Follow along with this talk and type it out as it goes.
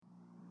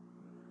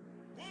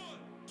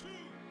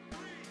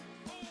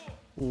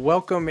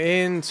Welcome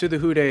into the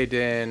Houday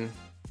Den.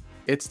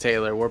 It's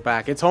Taylor. We're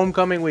back. It's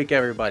homecoming week,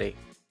 everybody.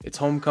 It's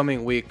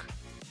homecoming week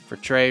for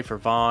Trey, for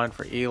Vaughn,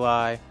 for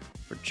Eli,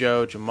 for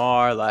Joe,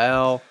 Jamar,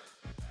 Lael,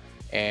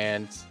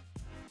 and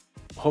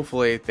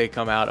hopefully they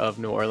come out of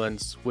New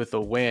Orleans with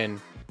a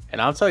win.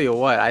 And I'll tell you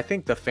what, I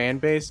think the fan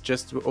base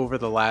just over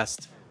the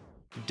last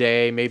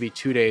day, maybe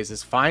 2 days,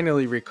 has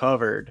finally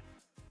recovered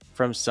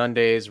from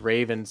Sunday's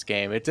Ravens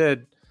game.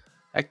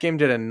 That game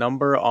did a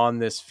number on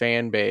this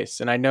fan base.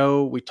 And I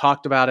know we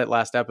talked about it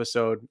last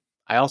episode.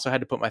 I also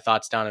had to put my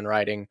thoughts down in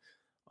writing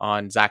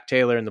on Zach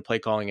Taylor and the play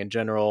calling in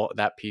general.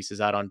 That piece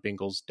is out on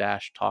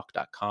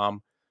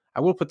Bengals-talk.com. I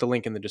will put the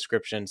link in the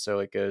description so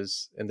it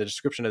goes in the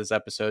description of this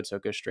episode, so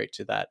it goes straight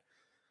to that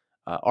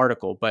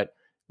article. But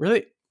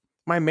really,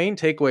 my main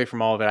takeaway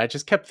from all of it, I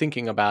just kept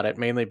thinking about it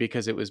mainly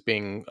because it was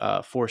being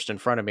forced in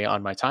front of me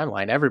on my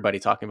timeline. Everybody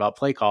talking about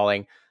play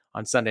calling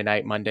on Sunday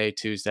night, Monday,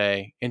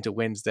 Tuesday, into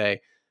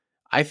Wednesday.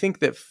 I think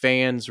that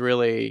fans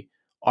really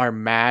are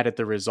mad at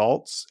the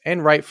results,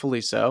 and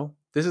rightfully so.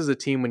 This is a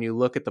team, when you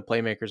look at the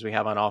playmakers we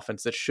have on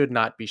offense, that should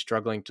not be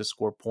struggling to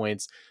score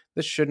points.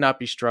 This should not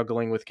be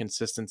struggling with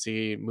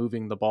consistency,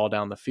 moving the ball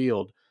down the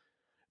field.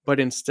 But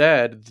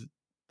instead,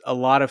 a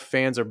lot of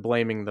fans are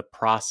blaming the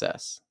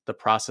process. The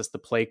process, the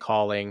play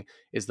calling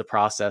is the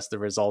process, the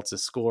results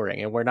is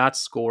scoring. And we're not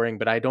scoring,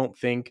 but I don't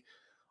think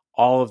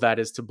all of that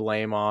is to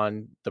blame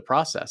on the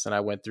process. And I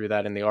went through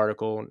that in the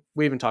article.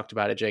 We even talked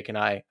about it, Jake and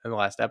I, in the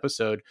last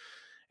episode.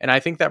 And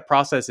I think that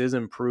process is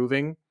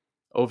improving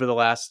over the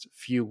last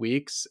few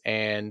weeks.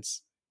 And,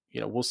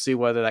 we'll see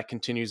whether that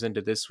continues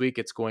into this week.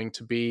 It's going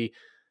to be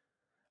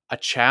a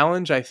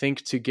challenge, I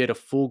think, to get a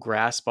full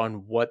grasp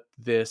on what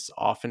this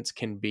offense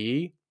can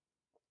be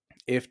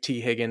if T.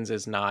 Higgins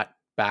is not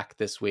back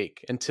this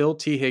week. Until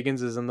T.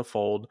 Higgins is in the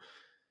fold,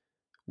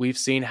 we've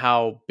seen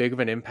how big of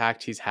an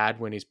impact he's had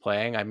when he's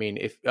playing. I mean,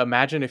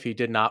 imagine if he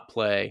did not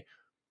play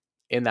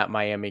in that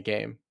Miami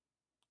game.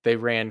 They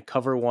ran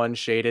cover one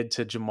shaded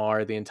to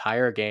Jamar the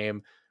entire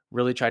game,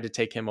 really tried to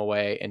take him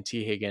away, and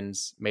T.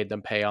 Higgins made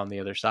them pay on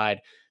the other side.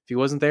 If he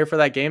wasn't there for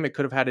that game, it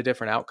could have had a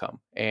different outcome.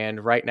 And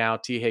right now,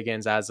 T.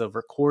 Higgins, as of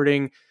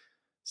recording,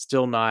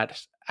 still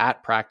not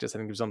at practice. I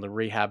think he was on the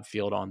rehab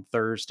field on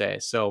Thursday.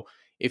 So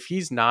if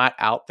he's not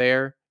out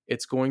there,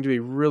 it's going to be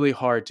really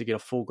hard to get a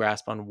full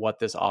grasp on what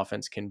this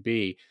offense can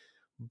be.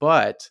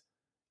 But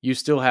you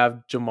still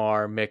have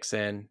Jamar,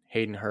 Mixon,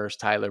 Hayden Hurst,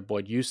 Tyler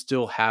Boyd. You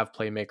still have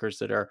playmakers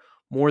that are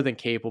more than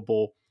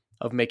capable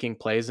of making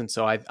plays. And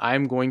so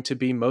I'm going to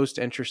be most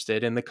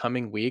interested in the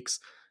coming weeks,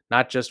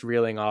 not just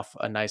reeling off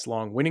a nice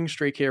long winning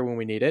streak here when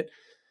we need it,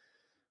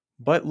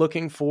 but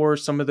looking for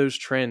some of those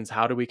trends.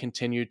 How do we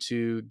continue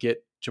to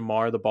get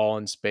Jamar the ball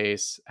in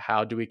space?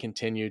 How do we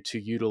continue to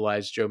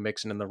utilize Joe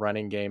Mixon in the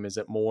running game? Is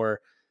it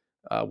more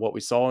what we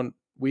saw in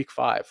week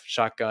 5,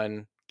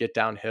 shotgun, get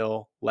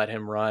downhill, let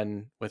him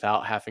run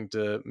without having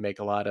to make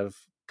a lot of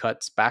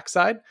cuts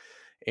backside,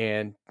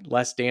 and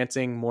less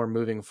dancing, more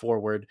moving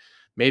forward?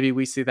 Maybe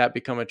we see that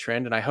become a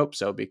trend, and I hope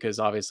so, because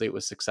obviously it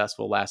was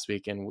successful last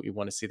week, and we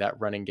want to see that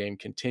running game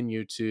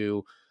continue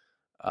to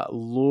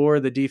lure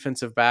the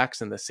defensive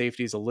backs and the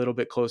safeties a little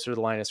bit closer to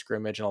the line of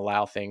scrimmage and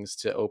allow things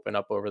to open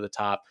up over the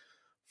top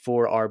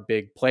for our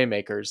big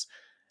playmakers.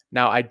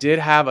 Now, I did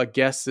have a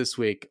guest this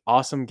week,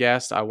 awesome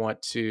guest. I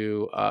want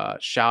to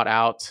shout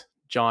out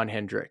John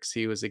Hendricks.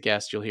 He was a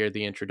guest. You'll hear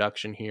the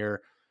introduction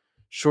here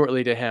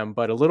shortly to him,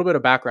 but a little bit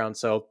of background.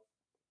 So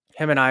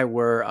him and I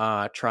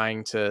were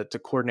trying to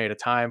coordinate a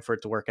time for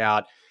it to work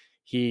out.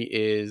 He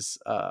is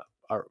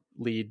our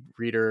lead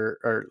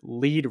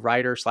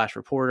writer /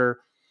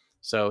 reporter.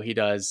 So he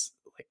does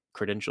like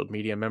credentialed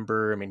media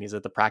member. I mean, he's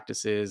at the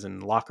practices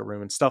and locker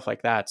room and stuff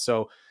like that.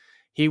 So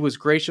he was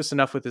gracious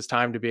enough with his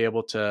time to be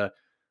able to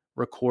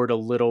record a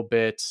little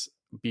bit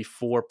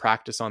before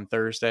practice on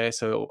Thursday.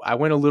 So I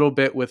went a little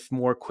bit with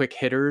more quick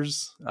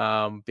hitters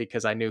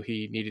because I knew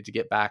he needed to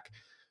get back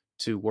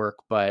to work,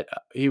 but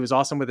he was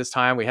awesome with his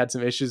time. We had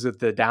some issues with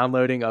the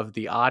downloading of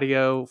the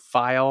audio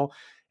file,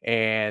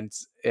 and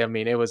I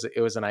mean, it was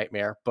a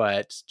nightmare,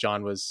 but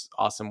John was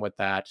awesome with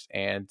that.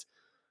 And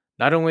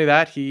not only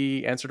that,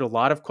 he answered a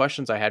lot of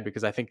questions I had,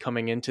 because I think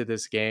coming into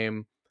this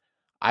game,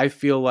 I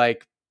feel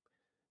like,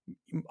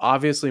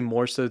 obviously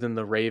more so than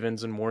the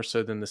Ravens and more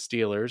so than the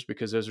Steelers,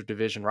 because those are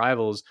division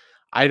rivals,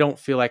 I don't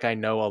feel like I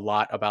know a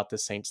lot about the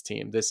Saints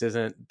team. This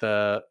isn't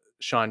the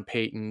Sean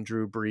Payton,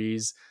 Drew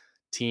Brees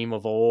team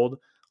of old,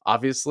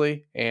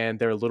 obviously, and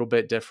they're a little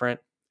bit different.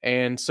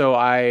 And so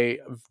I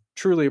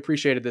truly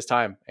appreciated this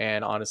time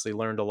and honestly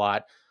learned a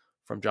lot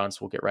from John. So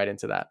we'll get right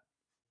into that.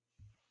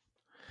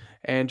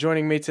 And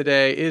joining me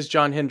today is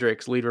John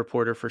Hendricks, lead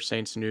reporter for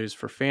Saints News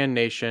for Fan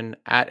Nation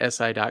at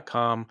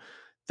SI.com.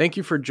 Thank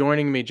you for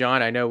joining me,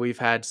 John. I know we've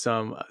had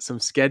some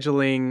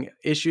scheduling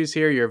issues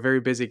here. You're a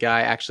very busy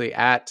guy, actually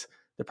at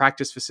the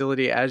practice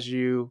facility as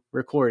you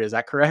record. Is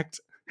that correct?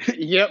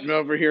 Yep,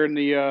 over here in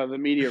the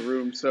media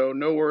room. So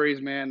no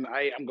worries, man.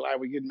 I'm glad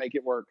we could make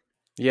it work.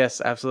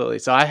 Yes, absolutely.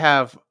 So I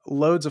have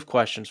loads of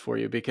questions for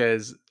you,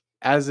 because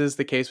as is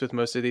the case with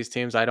most of these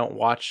teams, I don't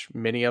watch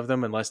many of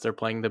them unless they're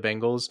playing the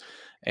Bengals,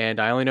 and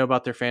I only know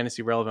about their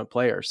fantasy relevant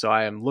players. So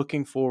I am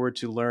looking forward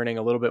to learning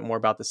a little bit more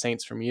about the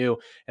Saints from you.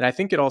 And I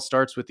think it all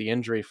starts with the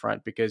injury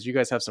front because you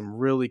guys have some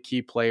really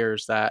key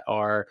players that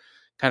are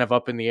kind of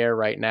up in the air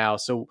right now.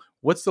 So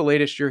what's the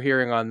latest you're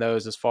hearing on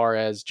those as far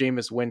as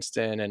Jameis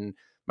Winston and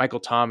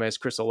Michael Thomas,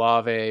 Chris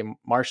Olave,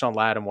 Marshawn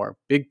Lattimore,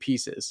 big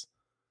pieces?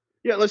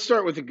 Yeah, let's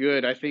start with the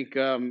good. I think,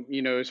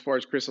 as far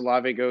as Chris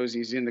Olave goes,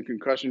 he's in the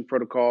concussion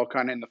protocol,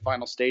 kind of in the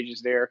final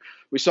stages there.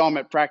 We saw him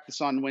at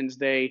practice on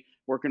Wednesday,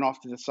 working off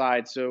to the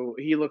side. So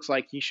he looks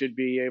like he should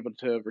be able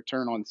to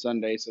return on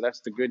Sunday. So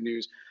that's the good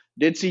news.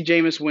 Did see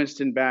Jameis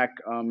Winston back,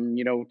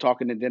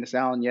 talking to Dennis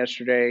Allen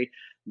yesterday,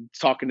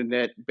 talking to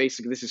that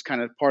basically this is kind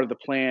of part of the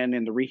plan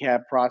and the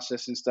rehab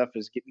process and stuff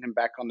is getting him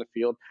back on the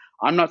field.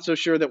 I'm not so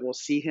sure that we'll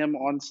see him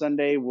on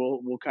Sunday.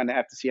 We'll kind of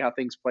have to see how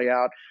things play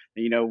out.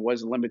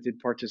 Was a limited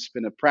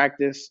participant of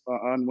practice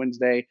on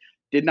Wednesday.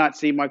 Did not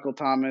see Michael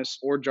Thomas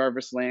or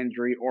Jarvis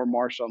Landry or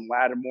Marshawn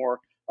Lattimore.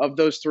 Of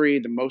those three,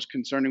 the most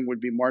concerning would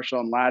be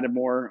Marshawn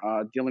Lattimore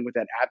dealing with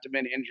that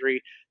abdomen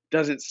injury.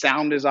 Doesn't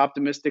sound as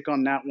optimistic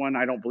on that one.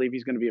 I don't believe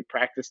he's going to be at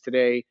practice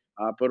today,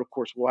 but of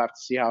course we'll have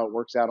to see how it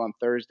works out on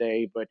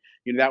Thursday. But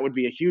that would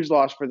be a huge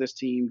loss for this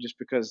team just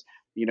because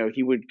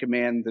he would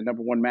command the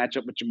number one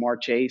matchup with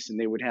Jamar Chase, and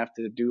they would have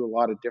to do a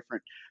lot of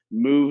different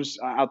moves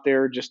out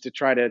there just to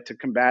try to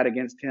combat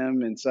against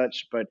him and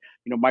such. But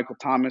Michael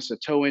Thomas, a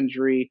toe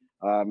injury.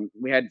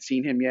 We hadn't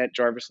seen him yet.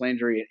 Jarvis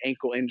Landry, an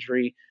ankle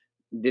injury.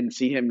 Didn't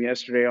see him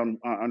yesterday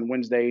on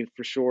Wednesday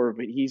for sure,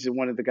 but he's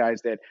one of the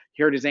guys that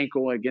hurt his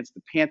ankle against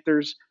the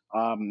Panthers.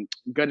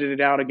 Gutted it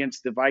out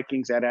against the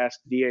Vikings. I'd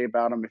asked Da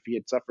about him if he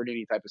had suffered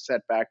any type of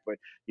setback, but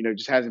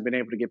just hasn't been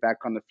able to get back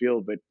on the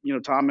field. But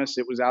Thomas,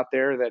 it was out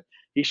there that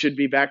he should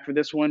be back for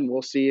this one.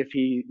 We'll see if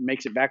he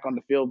makes it back on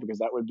the field because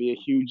that would be a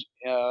huge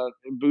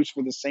boost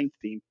for the Saints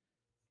team.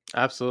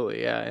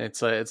 Absolutely, yeah. And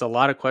it's a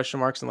lot of question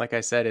marks, and like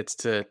I said, it's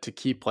to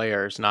key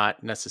players,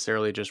 not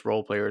necessarily just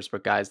role players,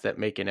 but guys that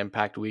make an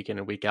impact week in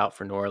and week out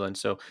for New Orleans.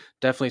 So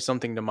definitely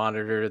something to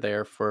monitor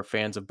there for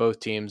fans of both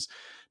teams.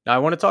 Now I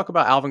want to talk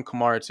about Alvin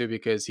Kamara too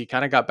because he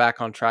kind of got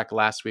back on track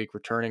last week,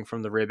 returning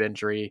from the rib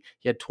injury.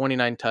 He had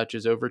 29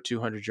 touches, over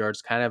 200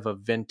 yards, kind of a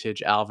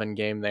vintage Alvin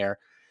game there.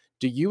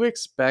 Do you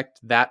expect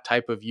that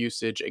type of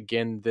usage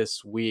again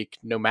this week,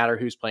 no matter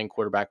who's playing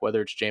quarterback, whether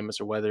it's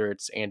Jameis or whether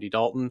it's Andy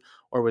Dalton,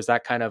 or was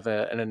that kind of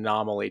an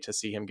anomaly to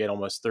see him get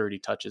almost 30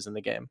 touches in the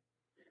game?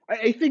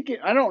 I think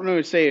I don't know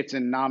to say it's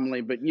an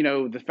anomaly, but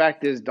the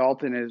fact is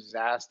Dalton is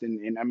asked,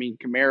 and I mean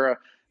Kamara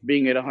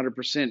being at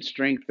 100%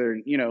 strength, or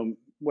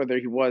whether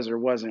he was or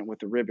wasn't with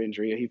the rib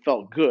injury, he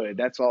felt good.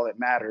 That's all that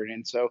mattered.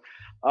 And so,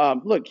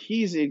 look,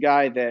 he's a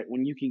guy that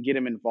when you can get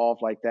him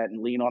involved like that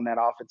and lean on that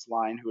offense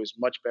line, who is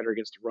much better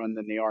against the run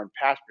than they are in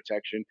pass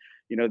protection.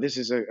 This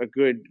is a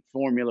good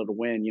formula to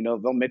win.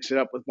 They'll mix it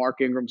up with Mark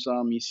Ingram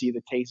some. You see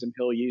the Taysom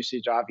Hill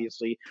usage,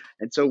 obviously,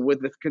 and so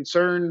with the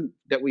concern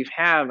that we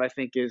have, I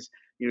think is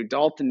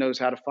Dalton knows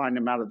how to find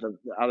him out of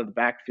the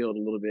backfield a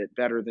little bit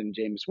better than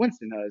Jameis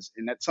Winston does,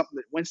 and that's something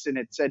that Winston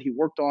had said he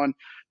worked on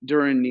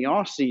during the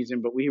off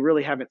season, but we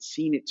really haven't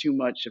seen it too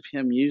much of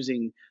him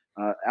using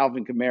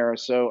Alvin Kamara.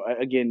 So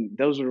again,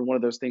 those are one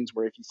of those things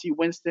where if you see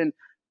Winston,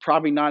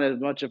 probably not as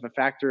much of a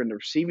factor in the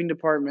receiving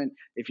department.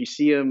 If you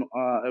see him,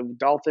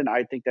 Dalton,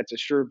 I think that's a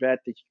sure bet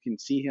that you can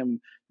see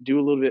him do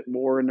a little bit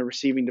more in the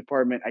receiving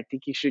department. I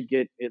think he should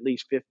get at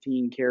least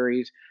 15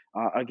 carries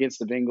against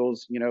the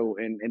Bengals,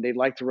 and they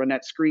like to run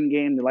that screen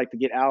game. They like to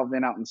get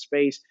Alvin out in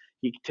space.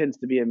 He tends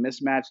to be a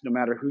mismatch no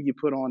matter who you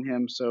put on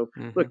him. So,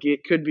 look, Hmm.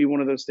 it could be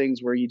one of those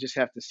things where you just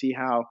have to see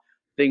how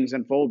things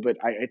unfold. But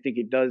I think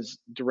it does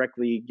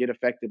directly get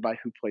affected by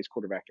who plays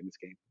quarterback in this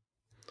game.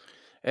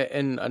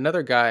 And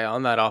another guy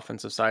on that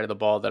offensive side of the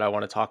ball that I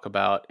want to talk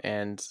about,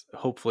 and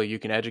hopefully you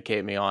can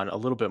educate me on a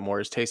little bit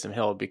more, is Taysom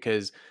Hill.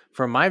 Because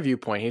from my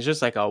viewpoint, he's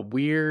just like a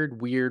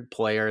weird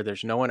player.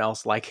 There's no one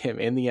else like him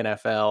in the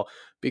NFL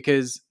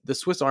because the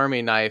Swiss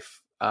Army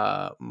knife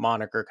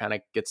moniker kind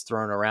of gets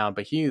thrown around,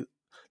 but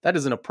that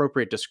is an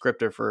appropriate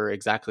descriptor for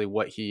exactly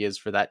what he is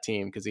for that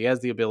team because he has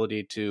the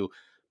ability to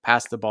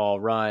pass the ball,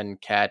 run,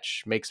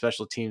 catch, make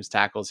special teams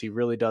tackles. He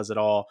really does it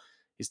all.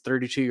 He's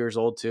 32 years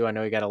old too. I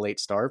know he got a late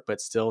start,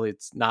 but still,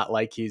 it's not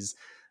like he's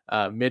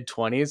mid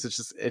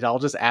 20s. It all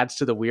just adds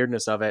to the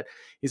weirdness of it.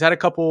 He's had a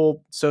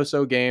couple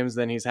so-so games,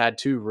 then he's had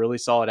two really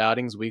solid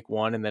outings, week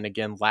one, and then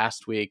again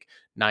last week,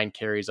 9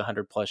 carries,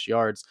 100 plus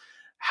yards.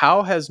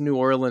 How has New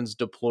Orleans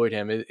deployed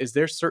him? Is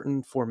there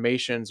certain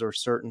formations or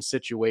certain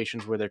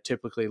situations where they're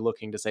typically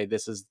looking to say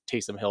this is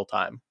Taysom Hill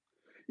time?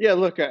 Yeah,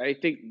 look, I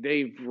think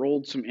they've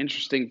rolled some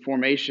interesting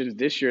formations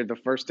this year. The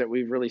first that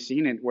we've really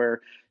seen it, where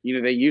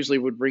they usually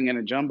would bring in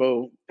a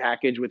jumbo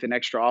package with an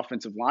extra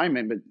offensive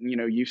lineman, but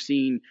you've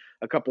seen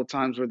a couple of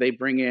times where they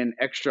bring in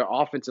extra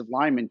offensive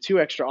linemen, two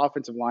extra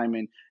offensive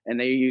linemen, and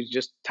they use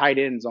just tight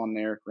ends on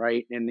there,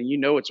 right? And then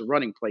it's a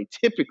running play.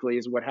 Typically,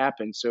 is what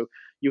happens. So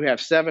you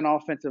have seven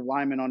offensive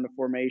linemen on the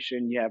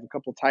formation. You have a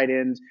couple tight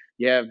ends.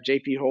 You have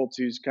J.P. Holtz,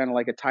 who's kind of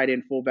like a tight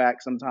end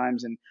fullback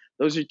sometimes, and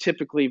those are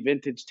typically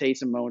vintage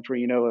Taysom moments where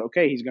you know,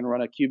 okay, he's going to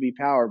run a QB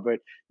power. But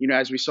you know,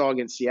 as we saw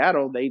against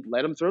Seattle, they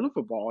let him throw the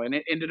football, and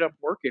it ended up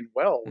working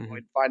well Hmm.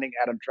 when finding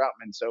Adam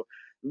Troutman. So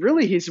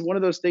really, he's one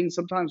of those things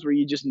sometimes where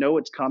you just know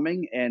it's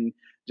coming, and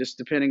just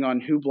depending on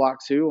who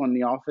blocks who on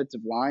the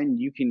offensive line,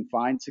 you can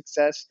find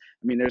success.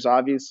 I mean, there's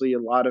obviously a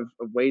lot of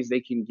ways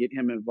they can get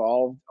him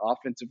involved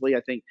offensively.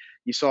 I think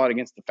you saw it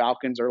against the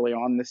Falcons early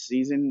on this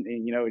season,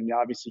 and you know, and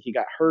obviously he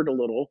got hurt a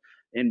little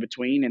in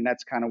between, and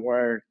that's kind of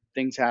where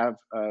things have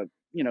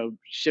you know,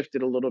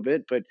 shifted a little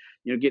bit. But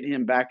you know, getting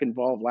him back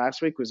involved last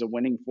week was a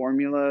winning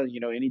formula. You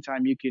know,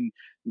 anytime you can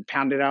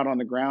pound it out on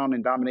the ground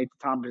and dominate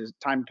the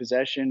time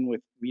possession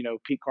with, you know,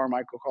 Pete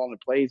Carmichael calling the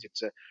plays,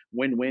 it's a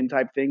win-win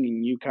type thing.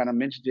 And you kind of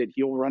mentioned it.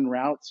 He'll run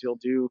routes. He'll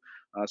do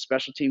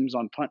special teams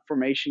on punt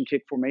formation,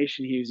 kick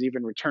formation. He was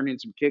even returning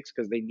some kicks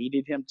because they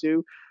needed him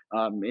to.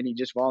 And he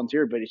just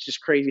volunteered. But it's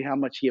just crazy how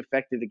much he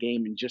affected the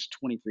game in just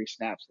 23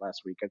 snaps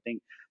last week. I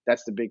think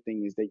that's the big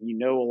thing, is that you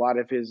know a lot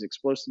of his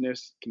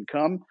explosiveness can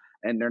come,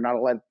 and they're not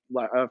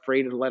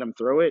afraid to let him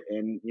throw it.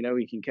 And you know,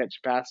 he can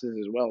catch passes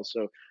as well.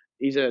 So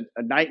he's a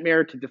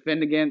nightmare to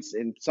defend against,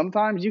 and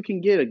sometimes you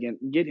can get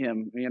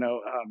him. You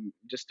know,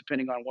 just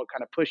depending on what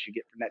kind of push you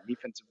get from that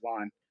defensive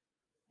line.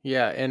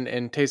 Yeah,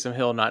 and Taysom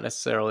Hill not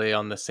necessarily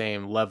on the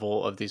same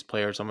level of these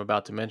players I'm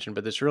about to mention,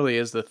 but this really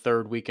is the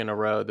third week in a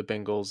row the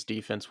Bengals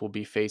defense will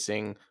be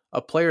facing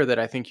a player that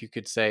I think you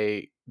could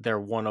say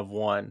they're one of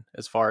one.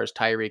 As far as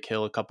Tyreek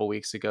Hill a couple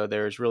weeks ago,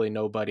 there's really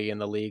nobody in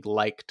the league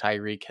like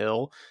Tyreek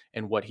Hill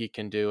and what he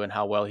can do and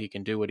how well he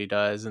can do what he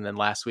does. And then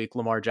last week,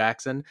 Lamar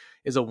Jackson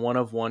is a one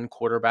of one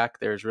quarterback.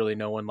 There's really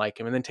no one like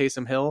him. And then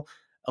Taysom Hill,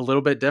 a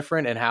little bit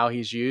different in how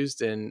he's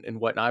used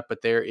and whatnot,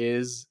 but there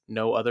is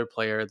no other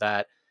player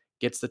that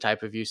gets the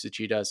type of usage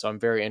he does. So I'm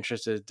very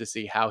interested to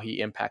see how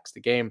he impacts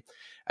the game.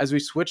 As we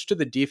switch to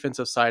the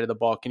defensive side of the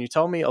ball, can you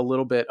tell me a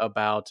little bit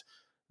about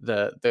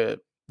the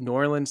New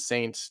Orleans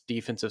Saints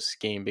defensive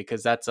scheme?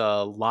 Because that's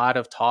a lot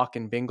of talk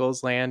in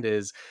Bengals land,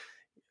 is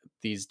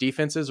these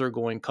defenses are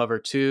going cover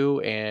two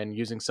and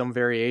using some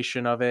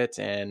variation of it,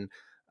 and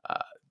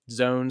uh,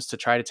 zones to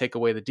try to take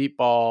away the deep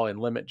ball and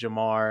limit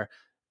Jamar.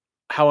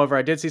 However,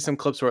 I did see some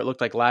clips where it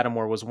looked like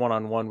Lattimore was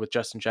one-on-one with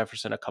Justin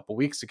Jefferson a couple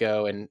weeks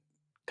ago and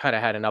kind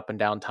of had an up and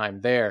down time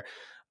there.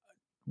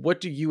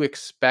 What do you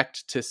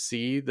expect to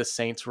see the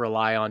Saints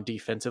rely on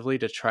defensively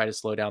to try to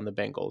slow down the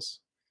Bengals?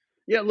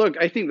 Yeah, look,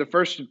 I think the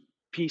first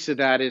piece of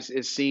that is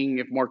seeing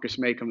if Marcus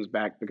May comes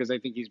back, because I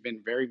think he's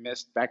been very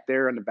missed back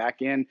there on the back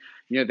end.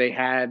 You know, they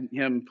had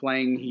him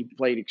playing. He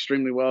played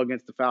extremely well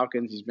against the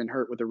Falcons. He's been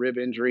hurt with a rib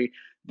injury.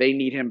 They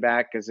need him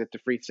back, because at the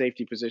free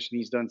safety position,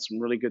 he's done some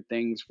really good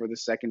things for the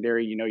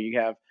secondary. You know, you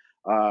have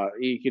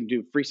you can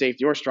do free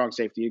safety or strong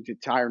safety. You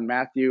did Tyron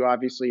Matthew,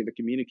 obviously, the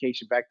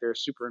communication back there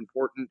is super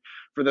important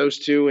for those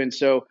two. And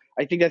so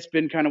I think that's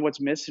been kind of what's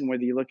missing,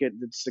 whether you look at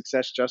the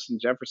success Justin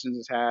Jefferson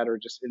has had or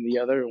just in the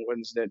other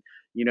ones, that,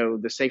 you know,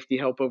 the safety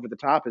help over the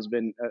top has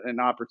been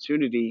an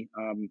opportunity,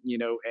 you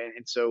know,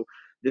 and so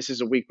this is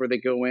a week where they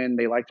go in,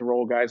 they like to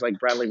roll guys like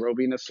Bradley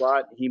Roby in the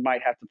slot. He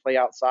might have to play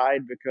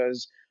outside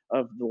because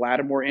of the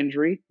Lattimore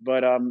injury,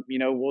 but you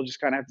know, we'll just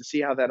kind of have to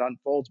see how that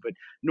unfolds. But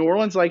New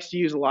Orleans likes to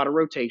use a lot of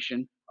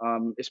rotation,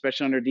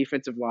 especially on their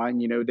defensive line.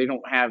 You know, they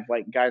don't have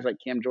like guys like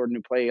Cam Jordan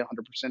who play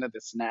 100% of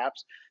the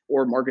snaps,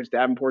 or Marcus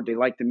Davenport. They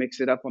like to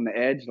mix it up on the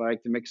edge. They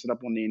like to mix it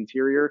up on the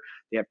interior.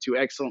 They have two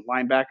excellent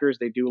linebackers.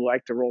 They do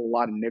like to roll a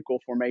lot of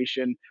nickel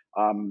formation,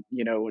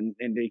 you know, and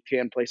they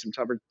can play some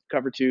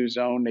cover two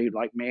zone. They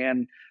like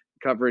man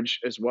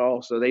coverage as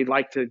well. So they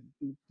like to,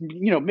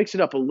 you know, mix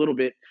it up a little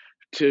bit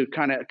to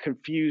kind of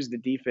confuse the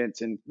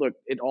defense. And look,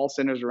 it all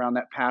centers around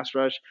that pass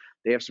rush.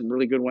 They have some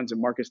really good ones in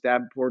Marcus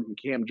Davenport and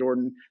Cam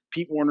Jordan.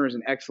 Pete Warner is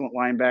an excellent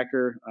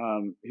linebacker.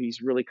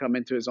 He's really come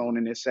into his own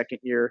in his second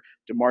year.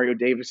 Demario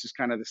Davis is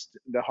kind of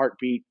the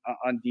heartbeat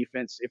on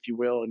defense, if you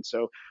will. And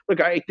so,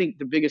 look, I think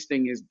the biggest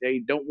thing is they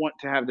don't want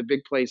to have the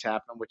big plays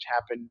happen, which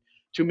happened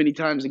too many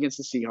times against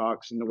the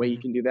Seahawks. And the way you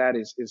Mhm. can do that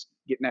is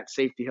getting that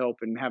safety help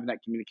and having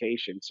that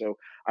communication. So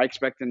I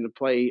expect them to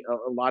play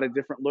a lot of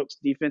different looks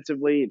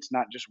defensively. It's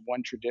not just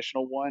one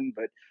traditional one,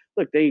 but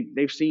look,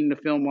 they've seen the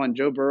film on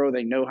Joe Burrow.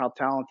 They know how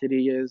talented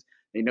he is.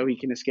 They know he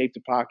can escape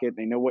the pocket.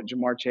 They know what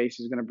Jamar Chase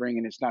is going to bring,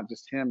 and it's not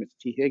just him. It's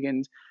T.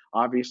 Higgins,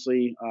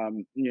 obviously.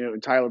 You know,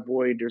 Tyler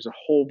Boyd. There's a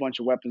whole bunch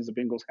of weapons the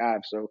Bengals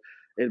have. So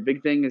the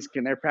big thing is,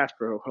 can their pass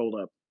pro hold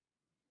up?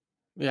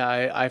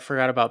 Yeah, I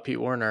forgot about Pete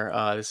Warner.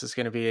 This is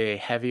going to be a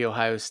heavy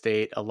Ohio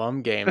State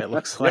alum game, it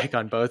looks Yep. like,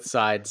 on both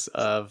sides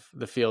of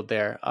the field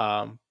there.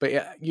 But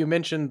yeah, you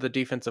mentioned the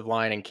defensive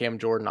line, and Cam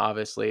Jordan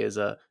obviously is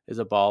a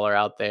baller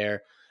out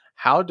there.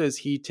 How does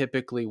he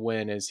typically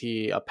win? Is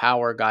he a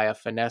power guy, a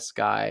finesse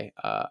guy?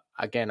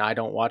 Again, I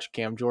don't watch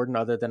Cam Jordan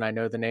other than I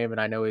know the name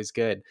and I know he's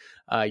good.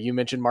 You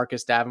mentioned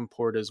Marcus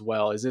Davenport as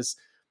well.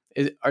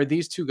 Are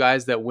these two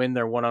guys that win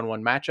their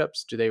one-on-one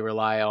matchups? Do they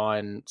rely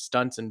on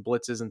stunts and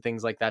blitzes and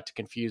things like that to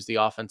confuse the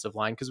offensive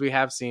line? Because we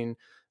have seen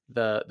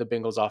the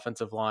Bengals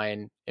offensive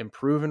line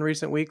improve in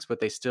recent weeks,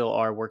 but they still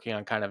are working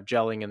on kind of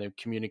gelling and the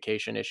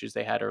communication issues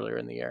they had earlier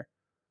in the year.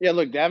 Yeah,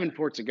 look,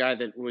 Davenport's a guy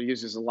that will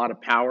uses a lot of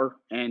power,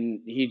 and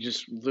he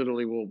just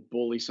literally will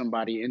bully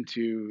somebody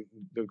into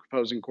the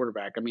opposing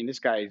quarterback. I mean, this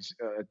guy's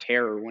a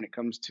terror when it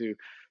comes to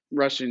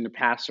rushing the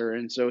passer,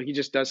 and so he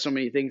just does so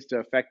many things to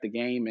affect the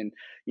game. And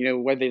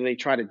whether they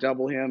try to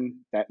double him,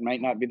 that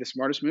might not be the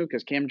smartest move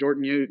because Cam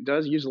Jordan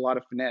does use a lot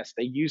of finesse.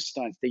 They use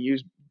stunts, they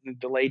use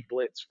delayed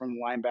blitz from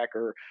the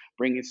linebacker,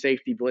 bringing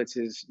safety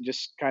blitzes,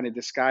 just kind of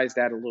disguise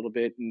that a little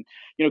bit. And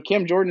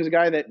Cam Jordan is a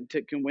guy that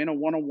can win a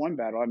one-on-one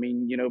battle. I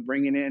mean,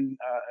 bringing in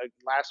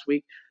last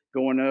week,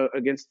 going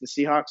against the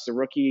Seahawks, the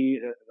rookie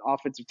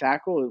offensive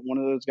tackle, one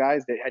of those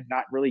guys that had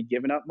not really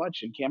given up much,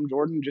 and Cam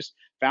Jordan just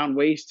found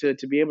ways to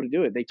be able to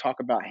do it. They talk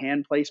about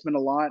hand placement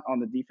a lot on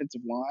the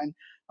defensive line.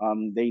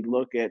 They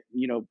look at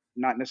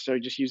not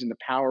necessarily just using the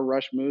power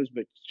rush moves,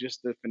 but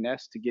just the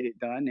finesse to get it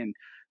done. And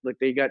look,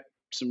 they got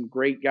some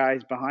great guys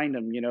behind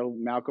them.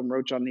 Malcolm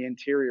Roach on the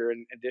interior,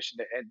 in addition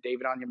to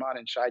David Onyemata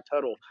and Shai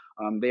Tuttle.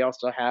 They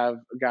also have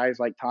guys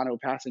like Tano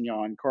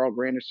Passignon, Carl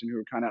Granderson, who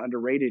are kind of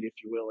underrated, if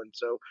you will. And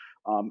so,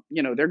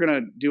 they're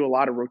going to do a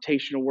lot of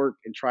rotational work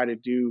and try to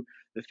do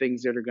the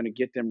things that are going to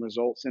get them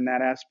results in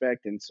that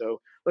aspect. And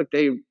so, look,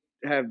 they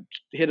have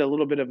hit a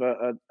little bit of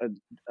a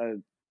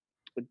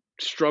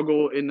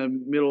struggle in the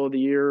middle of the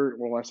year.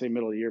 Well, I say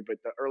middle of the year, but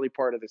the early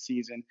part of the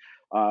season,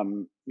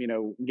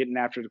 getting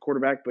after the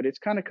quarterback. But it's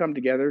kind of come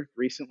together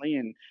recently,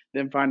 and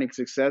them finding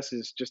success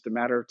is just a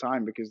matter of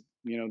time because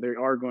they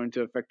are going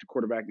to affect the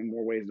quarterback in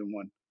more ways than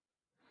one.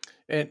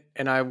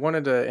 And I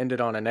wanted to end it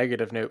on a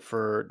negative note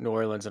for New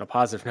Orleans and a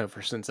positive note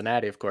for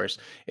Cincinnati, of course.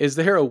 Is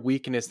there a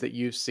weakness that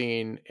you've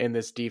seen in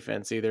this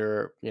defense,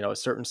 either a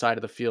certain side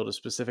of the field, a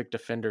specific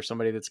defender,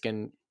 somebody that's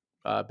been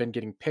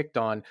getting picked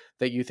on,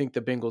 that you think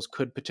the Bengals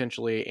could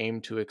potentially aim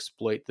to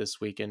exploit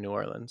this week in New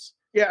Orleans?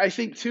 Yeah, I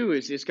think too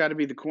is it's got to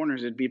be the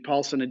corners. It'd be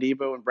Paulson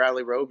Adebo and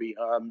Bradley Roby.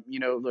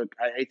 Look,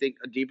 I think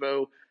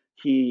Adebo,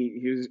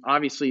 he was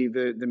obviously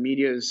the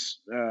media's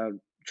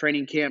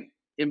training camp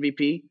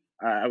MVP.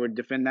 I would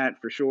defend that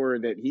for sure.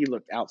 That he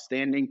looked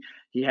outstanding.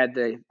 He had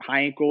the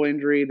high ankle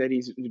injury that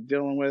he's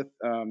dealing with,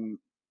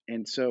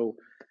 and so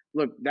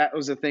look, that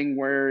was a thing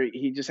where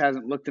he just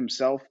hasn't looked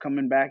himself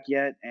coming back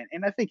yet,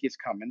 and I think he's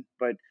coming.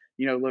 But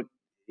look,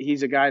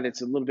 he's a guy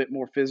that's a little bit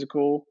more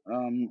physical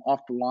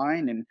off the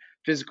line and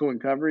physical in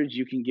coverage.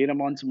 You can get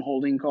him on some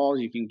holding calls.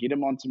 You can get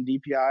him on some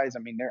DPIs. I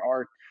mean, there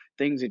are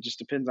things. It just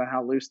depends on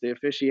how loose the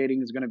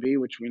officiating is going to be,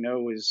 which we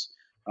know is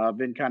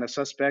been kind of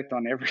suspect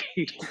on every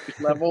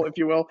level, if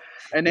you will.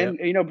 And then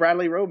Yep.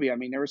 Bradley Roby. I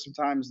mean, there were some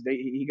times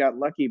he got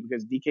lucky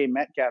because DK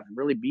Metcalf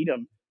really beat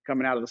him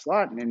coming out of the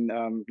slot, and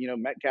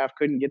Metcalf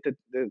couldn't get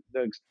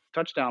the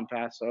touchdown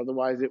pass. So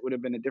otherwise, it would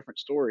have been a different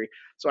story.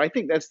 So I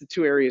think that's the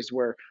two areas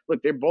where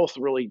look, they're both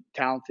really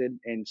talented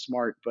and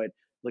smart, but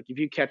like if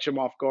you catch them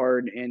off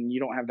guard and you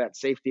don't have that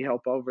safety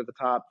help over the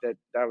top that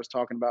I was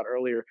talking about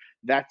earlier,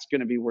 that's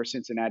going to be where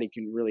Cincinnati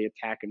can really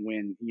attack and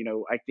win.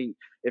 I think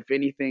if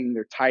anything,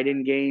 their tight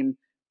end game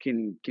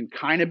can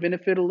kind of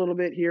benefit a little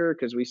bit here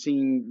because we've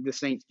seen the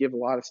Saints give a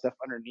lot of stuff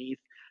underneath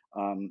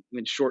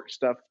and short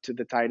stuff to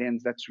the tight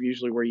ends. That's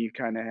usually where you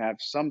kind of have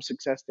some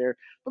success there.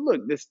 But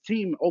look, this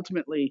team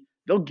ultimately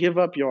they'll give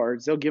up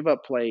yards, they'll give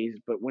up plays,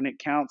 but when it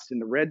counts in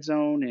the red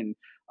zone and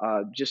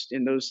just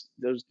in those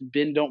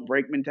bend don't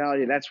break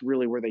mentality, that's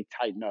really where they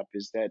tighten up.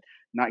 Is that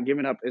not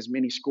giving up as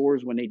many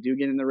scores when they do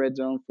get in the red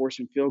zone,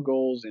 forcing field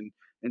goals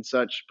and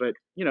such. But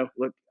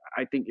look,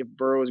 I think if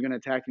Burrow is going to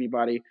attack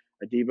anybody,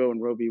 Adebo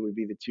and Roby would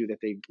be the two that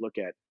they look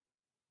at.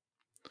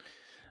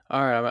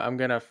 All right, I'm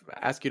gonna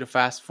ask you to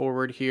fast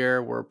forward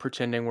here. We're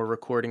pretending we're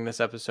recording this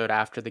episode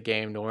after the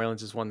game. New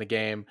Orleans has won the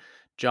game.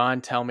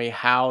 John, tell me,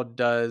 how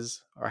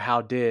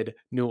did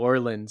New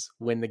Orleans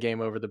win the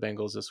game over the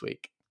Bengals this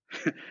week?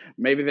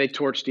 Maybe they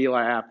torched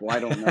Eli Apple. I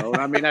don't know.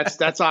 I mean,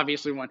 that's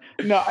obviously one.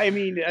 No, I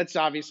mean that's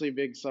obviously a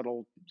big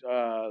subtle,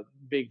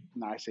 big.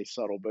 No, I say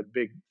subtle, but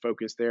big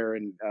focus there.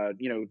 And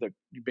the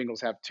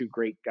Bengals have two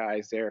great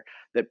guys there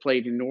that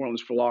played in New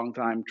Orleans for a long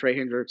time. Trey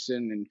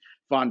Hendrickson and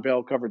Von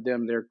Bell covered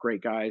them. They're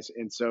great guys.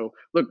 And so,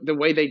 look, the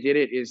way they did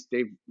it is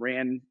they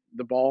ran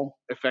the ball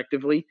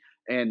effectively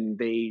and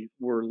they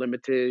were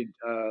limiting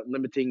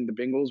the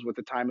Bengals with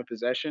the time of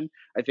possession.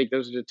 I think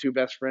those are the two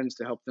best friends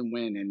to help them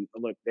win. And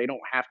look, they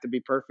don't have to be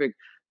perfect.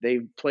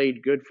 They've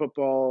played good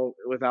football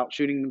without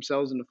shooting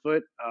themselves in the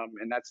foot,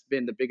 and that's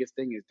been the biggest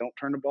thing: is don't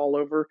turn the ball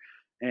over,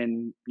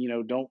 and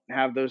don't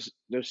have those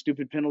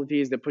stupid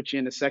penalties that put you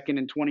in a 2nd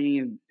and 20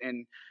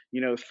 and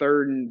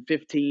third and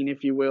 15,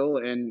 if you will.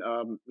 And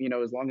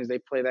as long as they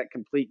play that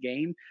complete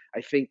game,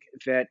 I think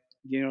that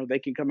they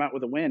can come out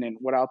with a win. And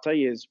what I'll tell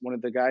you is one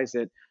of the guys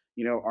that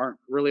aren't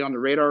really on the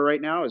radar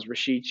right now is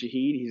Rashid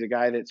Shaheed. He's a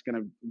guy that's going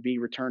to be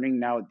returning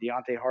now with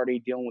Deontay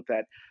Hardy dealing with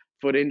that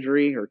foot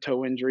injury or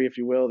toe injury, if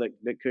you will,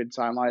 that could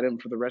sideline him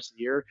for the rest of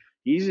the year.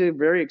 He's a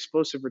very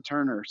explosive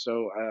returner.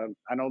 So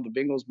I know the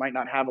Bengals might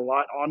not have a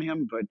lot on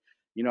him, but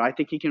I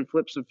think he can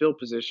flip some field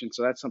position.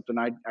 So that's something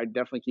I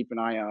definitely keep an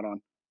eye out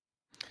on.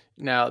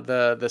 Now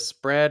the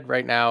spread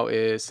right now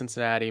is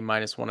Cincinnati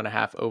minus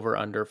 1.5 over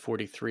under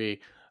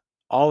 43.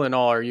 all in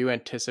all, are you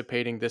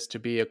anticipating this to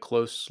be a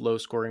close, low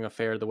scoring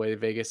affair the way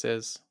Vegas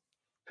is?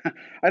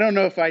 I don't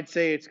know if I'd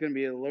say it's going to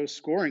be a low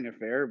scoring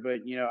affair, but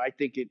I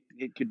think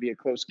it could be a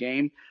close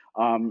game.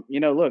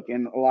 Look,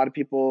 and a lot of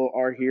people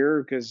are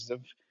here because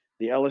of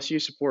the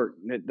LSU support.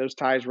 Those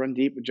ties run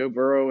deep with Joe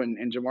Burrow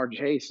and Jamar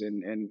Chase,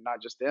 and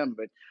not just them,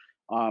 but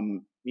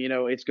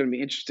it's going to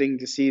be interesting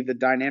to see the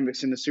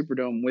dynamics in the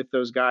Superdome with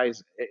those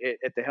guys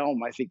at the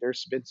helm. I think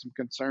there's been some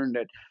concern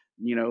that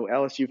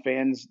LSU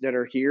fans that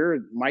are here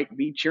might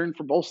be cheering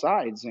for both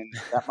sides, and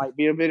that might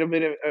be a bit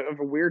of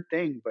a weird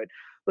thing. But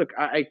look,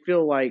 I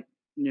feel like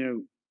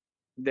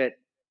that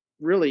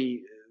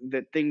really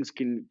that things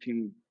can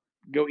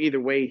go either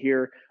way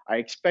here. I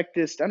expect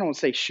this. I don't want to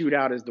say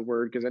shootout is the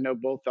word because I know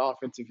both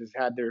offensive has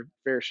had their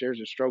fair shares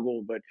of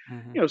struggle, but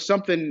Hmm.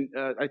 something.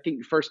 I think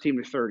the first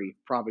team to 30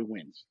 probably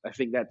wins. I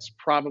think that's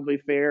probably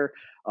fair.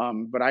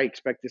 But I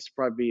expect this to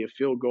probably be a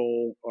field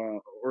goal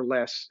or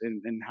less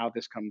in how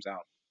this comes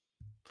out.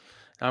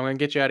 I'm going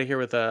to get you out of here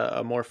with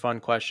a more fun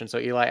question. So,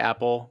 Eli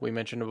Apple, we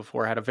mentioned it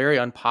before, had a very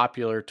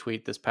unpopular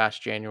tweet this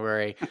past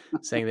January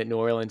saying that New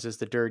Orleans is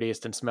the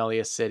dirtiest and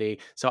smelliest city.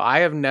 So,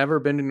 I have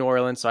never been to New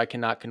Orleans, so I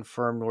cannot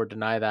confirm nor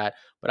deny that.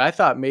 But I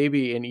thought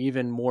maybe an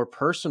even more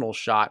personal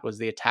shot was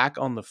the attack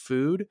on the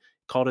food,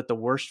 called it the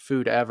worst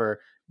food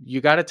ever. You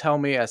got to tell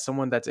me, as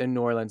someone that's in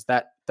New Orleans,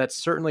 that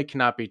certainly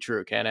cannot be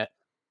true, can it?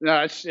 No,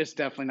 it's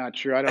definitely not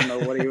true. I don't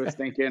know what he was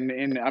thinking.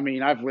 And I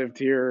mean, I've lived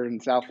here in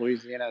South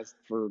Louisiana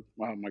for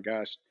oh my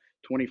gosh,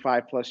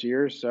 25 plus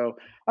years. So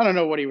I don't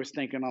know what he was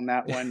thinking on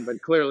that one. But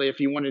clearly, if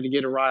he wanted to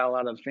get a rile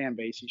out of the fan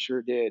base, he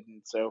sure did.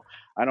 And so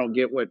I don't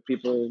get what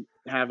people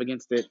have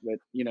against it. But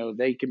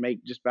they can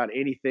make just about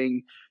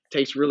anything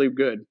taste really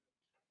good.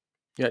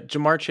 Yeah,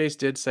 Jamar Chase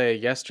did say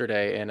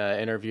yesterday in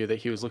an interview that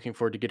he was looking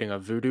forward to getting a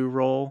voodoo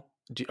roll.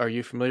 Are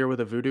you familiar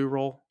with a voodoo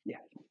roll? Yeah.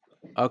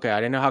 Okay, I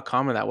didn't know how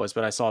common that was,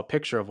 but I saw a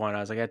picture of one. I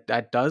was like,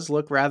 that does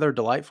look rather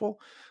delightful,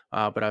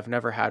 but I've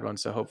never had one.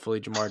 So hopefully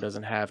Jamar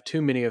doesn't have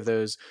too many of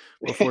those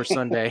before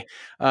Sunday.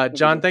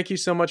 John, thank you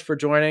so much for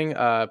joining.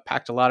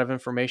 Packed a lot of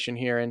information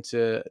here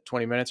into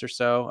 20 minutes or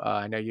so.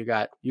 I know you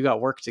got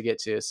work to get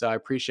to, so I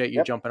appreciate you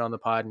Yep. jumping on the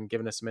pod and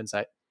giving us some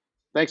insight.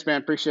 Thanks,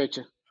 man. Appreciate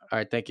you. All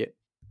right, thank you.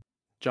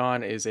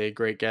 John is a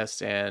great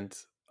guest, and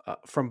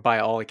from by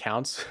all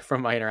accounts,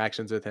 from my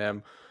interactions with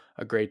him,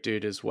 a great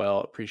dude as well.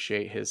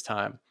 Appreciate his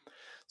time.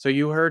 So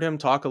you heard him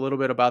talk a little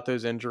bit about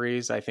those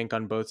injuries. I think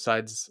on both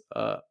sides,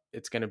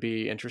 it's going to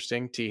be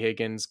interesting. T.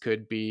 Higgins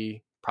could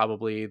be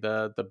probably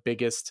the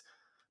biggest,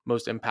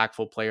 most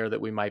impactful player that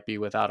we might be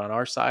without on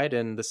our side,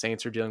 and the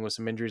Saints are dealing with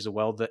some injuries as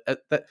well.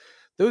 That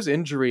those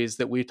injuries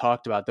that we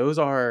talked about, those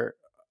are,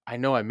 I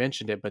know I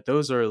mentioned it, but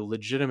those are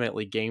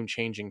legitimately game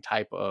changing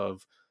type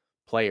of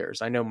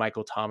players. I know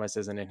Michael Thomas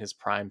isn't in his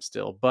prime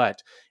still,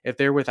 but if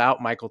they're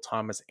without Michael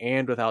Thomas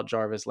and without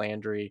Jarvis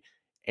Landry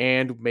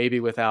and maybe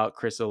without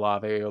Chris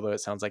Olave, although it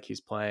sounds like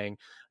he's playing,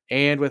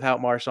 and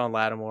without Marshawn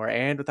Lattimore,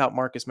 and without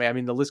Marcus May. I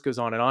mean, the list goes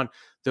on and on.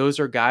 Those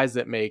are guys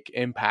that make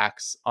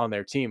impacts on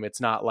their team.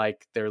 It's not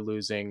like they're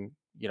losing.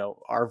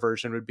 Our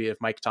version would be if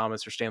Mike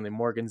Thomas or Stanley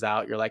Morgan's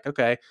out, you're like,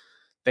 okay,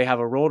 they have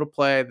a role to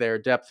play. They're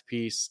a depth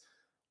piece.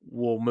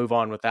 We'll move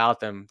on without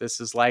them.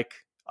 This is like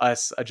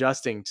us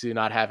adjusting to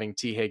not having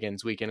T.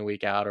 Higgins week in,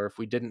 week out, or if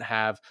we didn't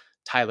have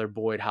Tyler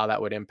Boyd, how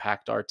that would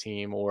impact our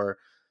team, or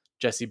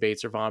Jesse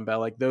Bates or Von Bell,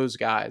 like those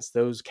guys,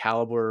 those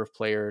caliber of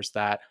players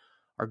that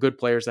are good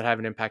players that have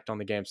an impact on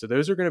the game. So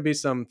those are going to be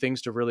some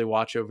things to really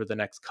watch over the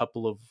next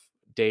couple of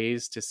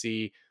days to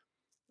see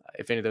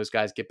if any of those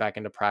guys get back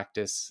into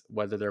practice,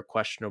 whether they're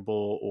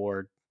questionable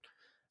or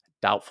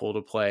doubtful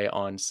to play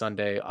on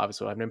Sunday.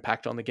 Obviously, will have an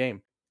impact on the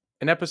game.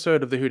 An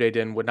episode of the Who Dey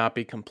Den would not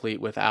be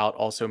complete without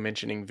also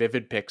mentioning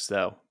Vivid Picks,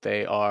 though.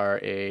 They are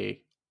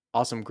a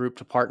awesome group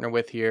to partner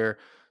with here,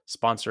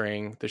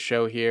 sponsoring the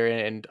show here.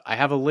 And I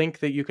have a link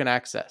that you can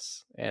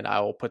access, and I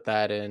will put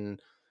that in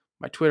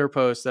my Twitter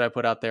post that I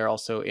put out there,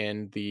 also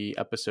in the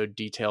episode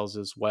details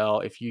as well.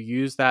 If you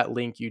use that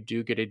link, you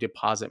do get a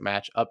deposit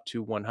match up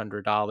to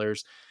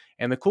 $100.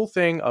 And the cool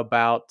thing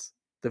about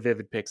the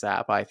Vivid Picks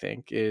app, I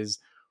think, is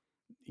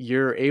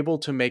you're able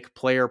to make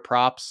player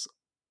props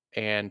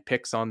and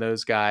picks on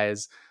those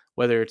guys,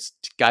 whether it's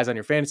guys on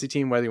your fantasy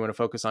team, whether you want to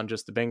focus on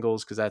just the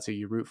Bengals because that's who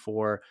you root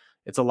for.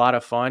 It's a lot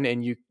of fun,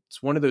 and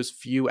it's one of those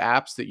few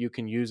apps that you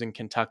can use in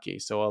Kentucky.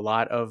 So a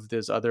lot of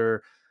those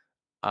other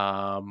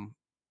um,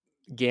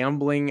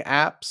 gambling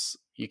apps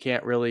you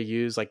can't really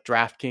use, like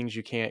DraftKings.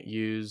 You can't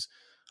use.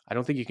 I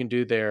don't think you can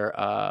do their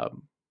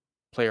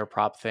player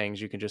prop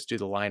things. You can just do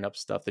the lineup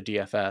stuff, the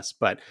DFS.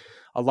 But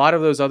a lot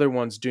of those other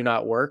ones do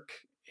not work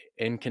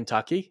in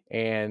Kentucky,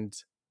 and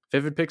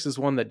Vivid Picks is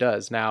one that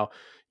does. Now,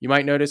 you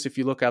might notice if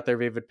you look out there,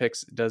 Vivid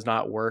Picks does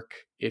not work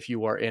if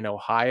you are in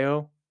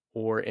Ohio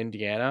or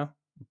Indiana.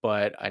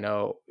 But I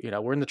know,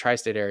 we're in the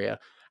tri-state area.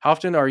 How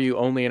often are you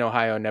only in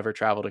Ohio and never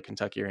travel to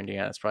Kentucky or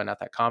Indiana? It's probably not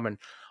that common.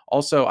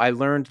 Also, I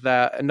learned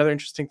that another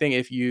interesting thing,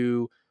 if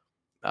you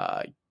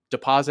uh,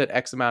 deposit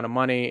X amount of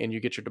money and you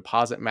get your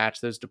deposit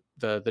match,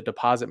 the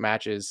deposit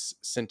match is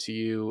sent to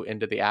you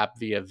into the app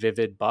via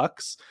Vivid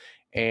Bucks.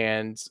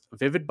 and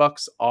Vivid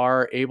Bucks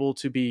are able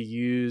to be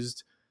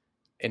used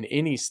in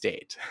any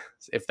state,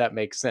 if that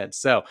makes sense.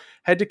 So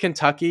head to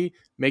Kentucky,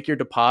 make your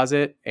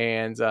deposit,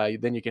 and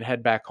then you can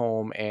head back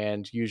home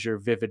and use your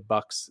Vivid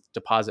Bucks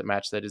deposit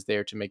match that is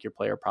there to make your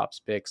player props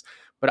picks.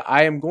 But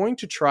I am going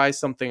to try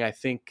something, I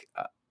think,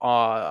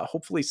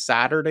 hopefully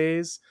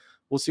Saturdays.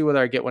 We'll see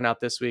whether I get one out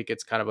this week.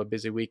 It's kind of a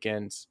busy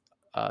weekend.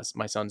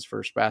 My son's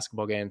first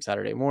basketball game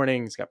Saturday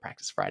morning. He's got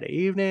practice Friday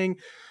evening.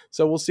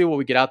 So we'll see what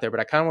we get out there. But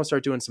I kind of want to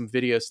start doing some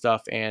video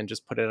stuff and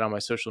just put it on my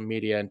social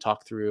media and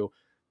talk through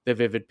the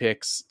Vivid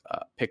picks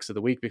of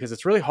the week, because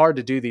it's really hard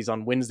to do these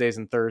on Wednesdays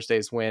and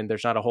Thursdays when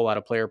there's not a whole lot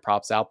of player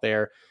props out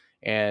there.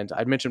 And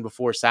I'd mentioned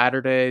before,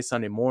 Saturday,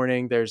 Sunday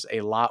morning, there's a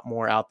lot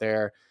more out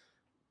there.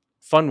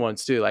 Fun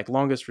ones too, like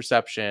longest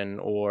reception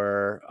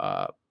or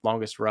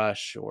longest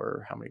rush,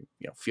 or how many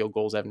field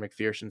goals Evan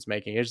McPherson's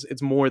making.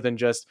 It's more than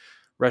just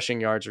rushing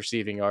yards,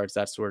 receiving yards,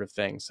 that sort of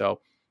thing.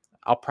 So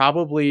I'll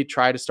probably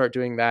try to start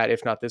doing that,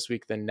 if not this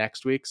week, then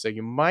next week. So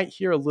you might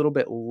hear a little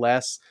bit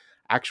less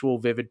actual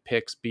Vivid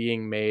picks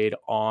being made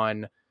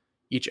on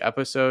each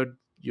episode.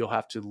 You'll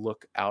have to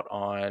look out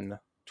on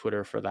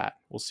Twitter for that.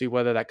 We'll see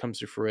whether that comes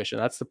to fruition.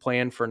 That's the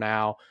plan for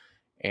now.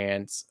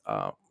 And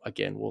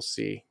again, we'll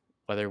see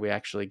whether we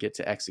actually get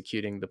to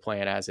executing the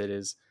plan as it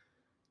is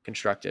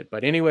constructed.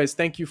 But anyways,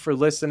 thank you for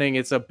listening.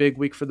 It's a big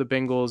week for the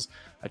Bengals,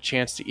 a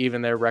chance to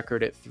even their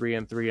record at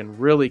 3-3 and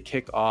really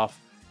kick off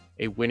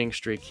a winning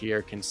streak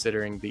here,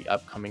 considering the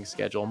upcoming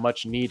schedule.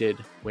 Much needed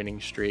winning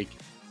streak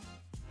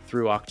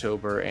through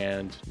October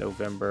and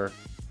November.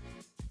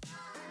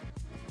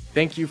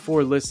 Thank you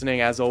for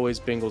listening. As always,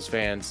 Bengals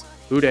fans,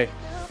 Hoo Day.